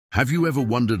Have you ever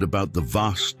wondered about the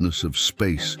vastness of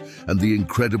space and the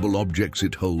incredible objects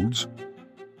it holds?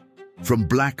 From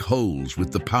black holes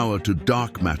with the power to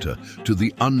dark matter to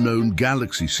the unknown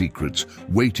galaxy secrets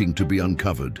waiting to be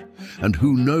uncovered. And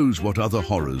who knows what other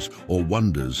horrors or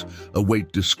wonders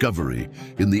await discovery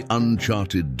in the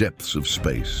uncharted depths of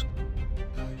space.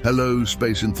 Hello,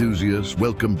 space enthusiasts.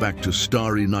 Welcome back to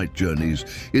Starry Night Journeys.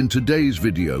 In today's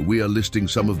video, we are listing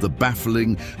some of the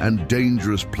baffling and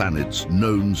dangerous planets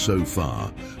known so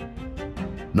far.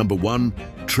 Number 1,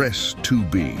 Tres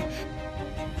 2b.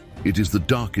 It is the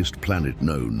darkest planet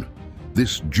known.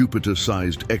 This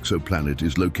Jupiter-sized exoplanet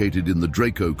is located in the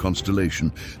Draco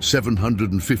constellation,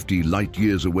 750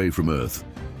 light-years away from Earth.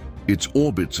 Its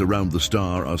orbits around the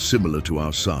star are similar to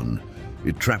our Sun.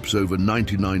 It traps over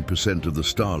 99% of the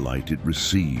starlight it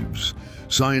receives.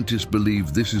 Scientists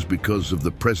believe this is because of the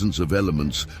presence of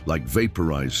elements like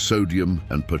vaporized sodium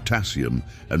and potassium,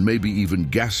 and maybe even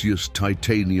gaseous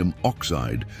titanium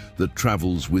oxide that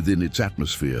travels within its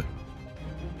atmosphere.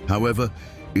 However,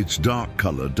 its dark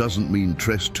color doesn't mean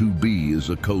Tres 2b is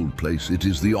a cold place. It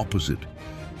is the opposite.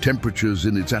 Temperatures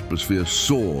in its atmosphere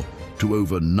soar to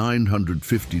over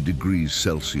 950 degrees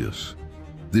Celsius.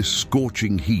 This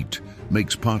scorching heat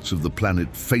makes parts of the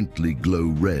planet faintly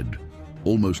glow red,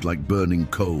 almost like burning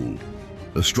coal.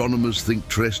 Astronomers think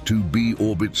Tres 2b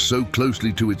orbits so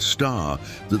closely to its star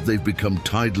that they've become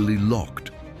tidally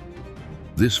locked.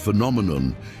 This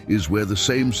phenomenon is where the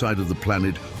same side of the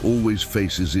planet always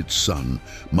faces its sun,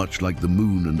 much like the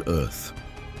Moon and Earth.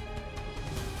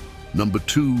 Number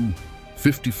 2,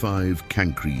 55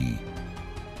 Cancri.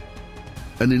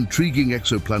 An intriguing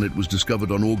exoplanet was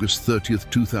discovered on August 30th,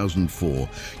 2004,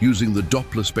 using the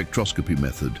Doppler spectroscopy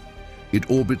method. It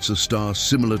orbits a star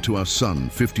similar to our Sun,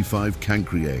 55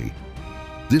 Cancri.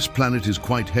 This planet is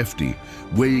quite hefty,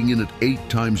 weighing in at 8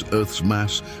 times Earth's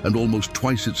mass and almost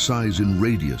twice its size in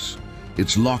radius.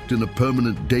 It's locked in a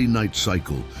permanent day-night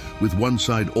cycle, with one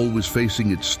side always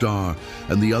facing its star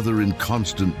and the other in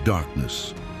constant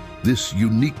darkness. This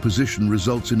unique position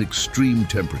results in extreme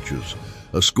temperatures,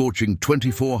 a scorching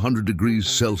 2400 degrees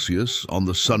Celsius on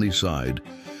the sunny side,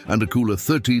 and a cooler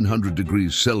 1300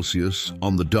 degrees Celsius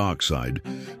on the dark side,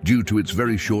 due to its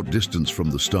very short distance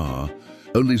from the star,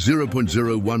 only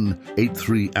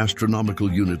 0.0183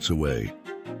 astronomical units away.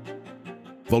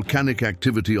 Volcanic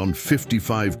activity on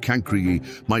 55 Cancri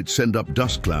might send up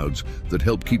dust clouds that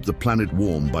help keep the planet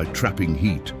warm by trapping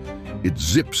heat. It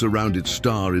zips around its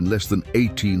star in less than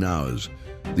 18 hours.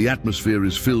 The atmosphere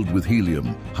is filled with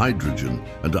helium, hydrogen,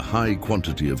 and a high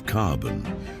quantity of carbon,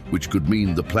 which could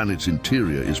mean the planet's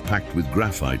interior is packed with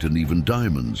graphite and even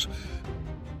diamonds.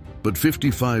 But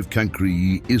 55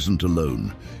 Cancri isn't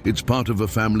alone. It's part of a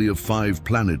family of 5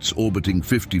 planets orbiting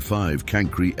 55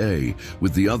 Cancri A,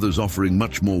 with the others offering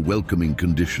much more welcoming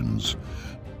conditions.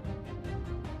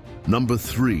 Number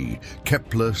 3,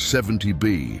 Kepler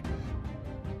 70b.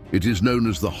 It is known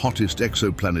as the hottest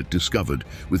exoplanet discovered,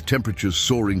 with temperatures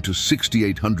soaring to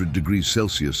 6,800 degrees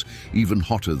Celsius, even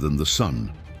hotter than the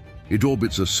Sun. It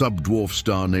orbits a sub-dwarf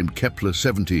star named Kepler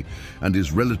 70 and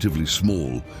is relatively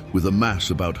small, with a mass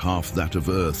about half that of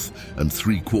Earth and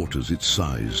 3/4 its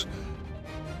size.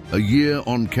 A year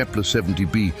on Kepler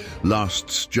 70b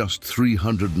lasts just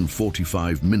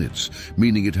 345 minutes,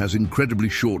 meaning it has incredibly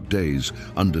short days,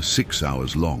 under 6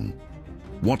 hours long.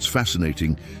 What's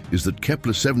fascinating is that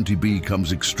Kepler 70b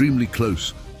comes extremely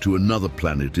close to another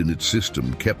planet in its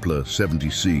system, Kepler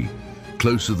 70c,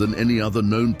 closer than any other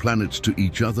known planets to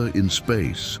each other in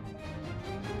space.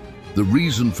 The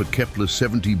reason for Kepler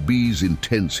 70b's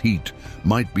intense heat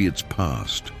might be its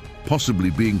past,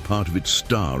 possibly being part of its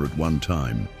star at one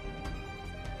time.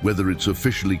 Whether it's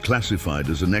officially classified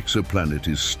as an exoplanet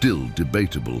is still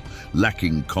debatable,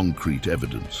 lacking concrete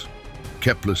evidence.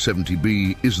 Kepler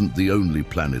 70b isn't the only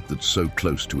planet that's so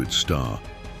close to its star.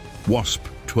 WASP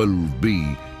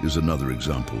 12b is another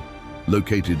example,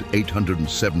 located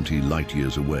 870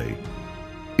 light-years away.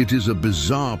 It is a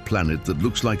bizarre planet that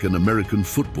looks like an American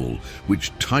football,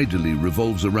 which tidally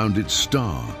revolves around its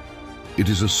star. It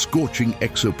is a scorching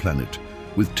exoplanet,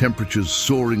 with temperatures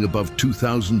soaring above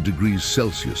 2000 degrees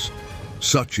Celsius.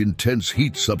 Such intense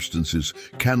heat substances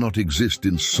cannot exist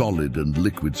in solid and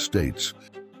liquid states.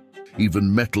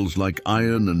 Even metals like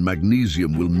iron and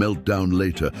magnesium will melt down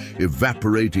later,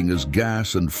 evaporating as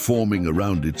gas and forming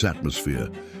around its atmosphere.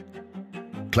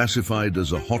 Classified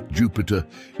as a hot Jupiter,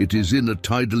 it is in a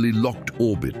tidally locked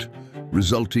orbit,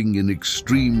 resulting in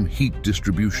extreme heat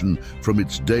distribution from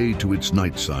its day to its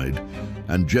night side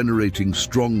and generating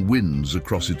strong winds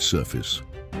across its surface.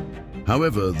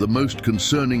 However, the most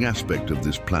concerning aspect of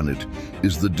this planet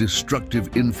is the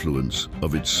destructive influence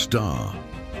of its star.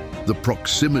 The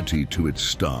proximity to its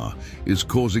star is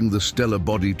causing the stellar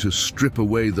body to strip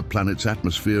away the planet's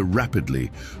atmosphere rapidly,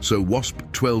 so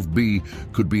WASP-12b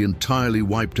could be entirely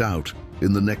wiped out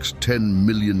in the next 10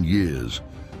 million years.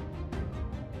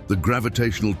 The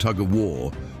gravitational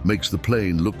tug-of-war makes the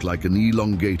plane look like an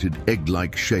elongated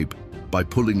egg-like shape by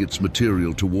pulling its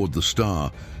material toward the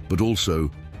star, but also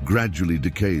gradually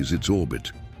decays its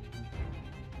orbit.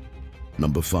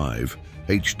 Number 5.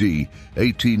 HD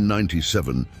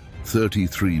 1897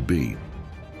 33b.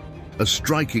 A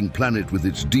striking planet with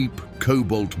its deep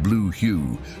cobalt blue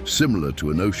hue, similar to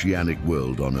an oceanic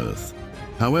world on Earth.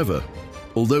 However,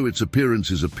 although its appearance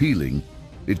is appealing,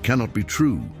 it cannot be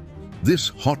true. This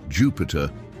hot Jupiter,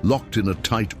 locked in a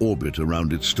tight orbit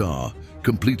around its star,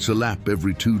 completes a lap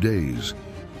every 2 days,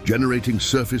 generating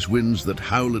surface winds that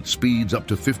howl at speeds up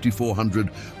to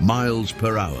 5,400 miles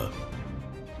per hour.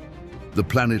 The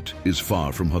planet is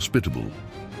far from hospitable.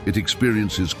 It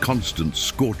experiences constant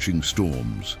scorching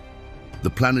storms. The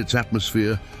planet's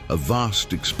atmosphere, a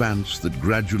vast expanse that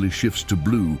gradually shifts to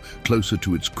blue closer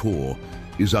to its core,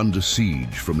 is under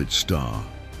siege from its star.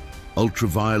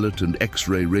 Ultraviolet and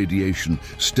X-ray radiation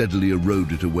steadily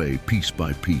erode it away piece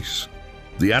by piece.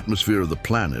 The atmosphere of the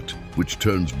planet, which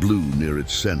turns blue near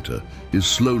its center, is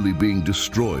slowly being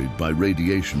destroyed by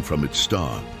radiation from its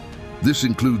star. This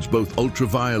includes both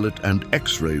ultraviolet and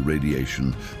X-ray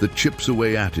radiation that chips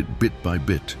away at it bit by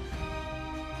bit.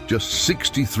 Just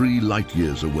 63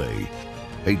 light-years away,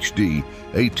 HD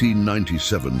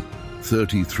 1897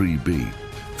 33b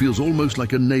feels almost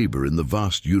like a neighbor in the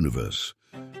vast universe.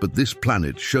 But this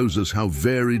planet shows us how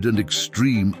varied and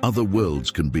extreme other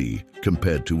worlds can be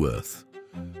compared to Earth.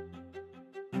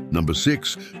 Number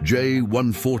 6,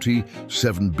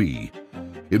 J147b.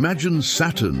 Imagine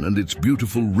Saturn and its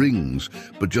beautiful rings,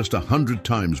 but just 100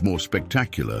 times more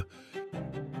spectacular.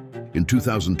 In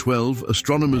 2012,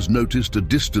 astronomers noticed a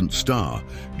distant star,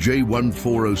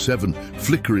 J1407,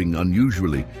 flickering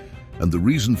unusually, and the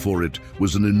reason for it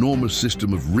was an enormous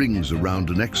system of rings around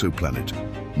an exoplanet,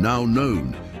 now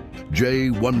known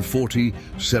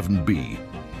J147b.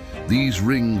 These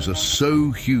rings are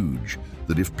so huge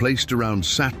that if placed around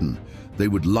Saturn, they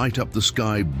would light up the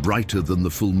sky brighter than the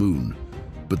full moon.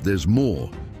 But there's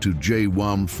more to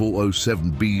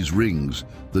J1407b's rings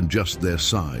than just their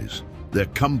size. They're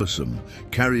cumbersome,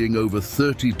 carrying over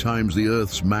 30 times the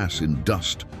Earth's mass in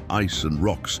dust, ice and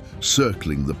rocks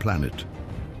circling the planet.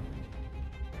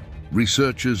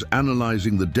 Researchers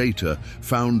analyzing the data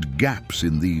found gaps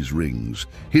in these rings,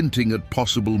 hinting at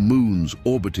possible moons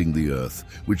orbiting the Earth,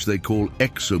 which they call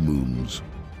exomoons.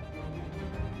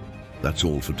 That's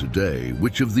all for today.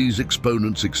 Which of these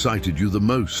exponents excited you the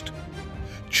most?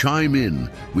 Chime in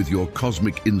with your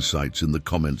cosmic insights in the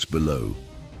comments below.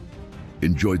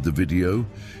 Enjoyed the video?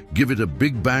 Give it a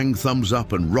big bang thumbs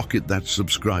up and rocket that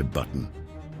subscribe button.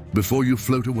 Before you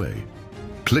float away,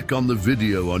 click on the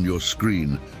video on your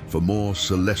screen for more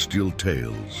celestial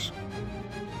tales.